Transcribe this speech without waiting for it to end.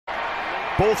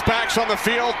Both backs on the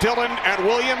field, Dillon and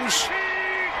Williams.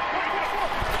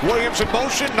 Williams in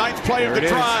motion, ninth play of the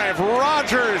drive.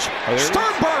 Rodgers,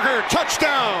 Sternberger,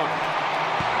 touchdown.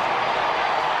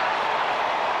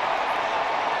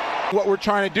 What we're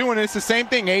trying to do, and it's the same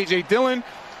thing. A.J. Dillon,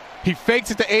 he fakes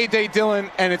it to A.J.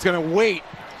 Dillon, and it's going to wait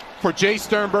for Jace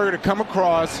Sternberger to come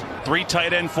across. 3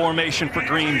 tight end formation for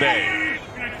Green Bay.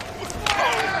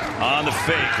 On the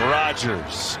fake,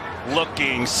 Rodgers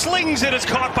looking, slings it, is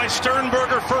caught by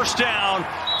Sternberger, first down,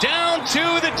 down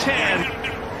to the 10.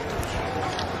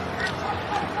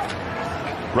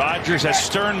 Rodgers has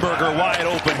Sternberger wide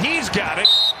open, he's got it,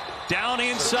 down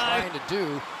inside. Trying to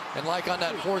do, and like on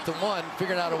that 4th and 1,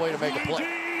 figuring out a way to make a play.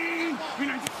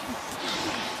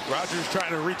 Rodgers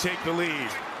trying to retake the lead.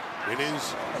 It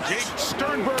is Jace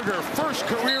Sternberger, first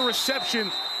career reception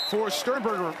for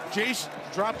Sternberger. Jace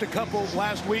dropped a couple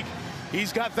last week.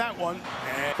 He's got that one.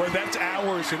 But that's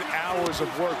hours and hours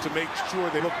of work to make sure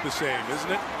they look the same,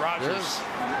 isn't it? Rodgers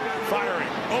firing,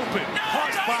 open,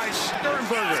 caught by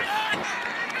Sternberger.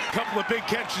 A couple of big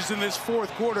catches in this 4th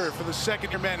quarter for the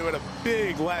second-year man who had a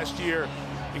big last year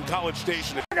in College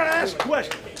Station. I gotta ask a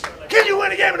question. Can you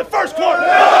win a game in the 1st quarter?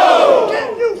 No!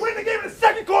 Can you win a game in the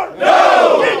 2nd quarter?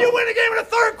 No! Can you win a game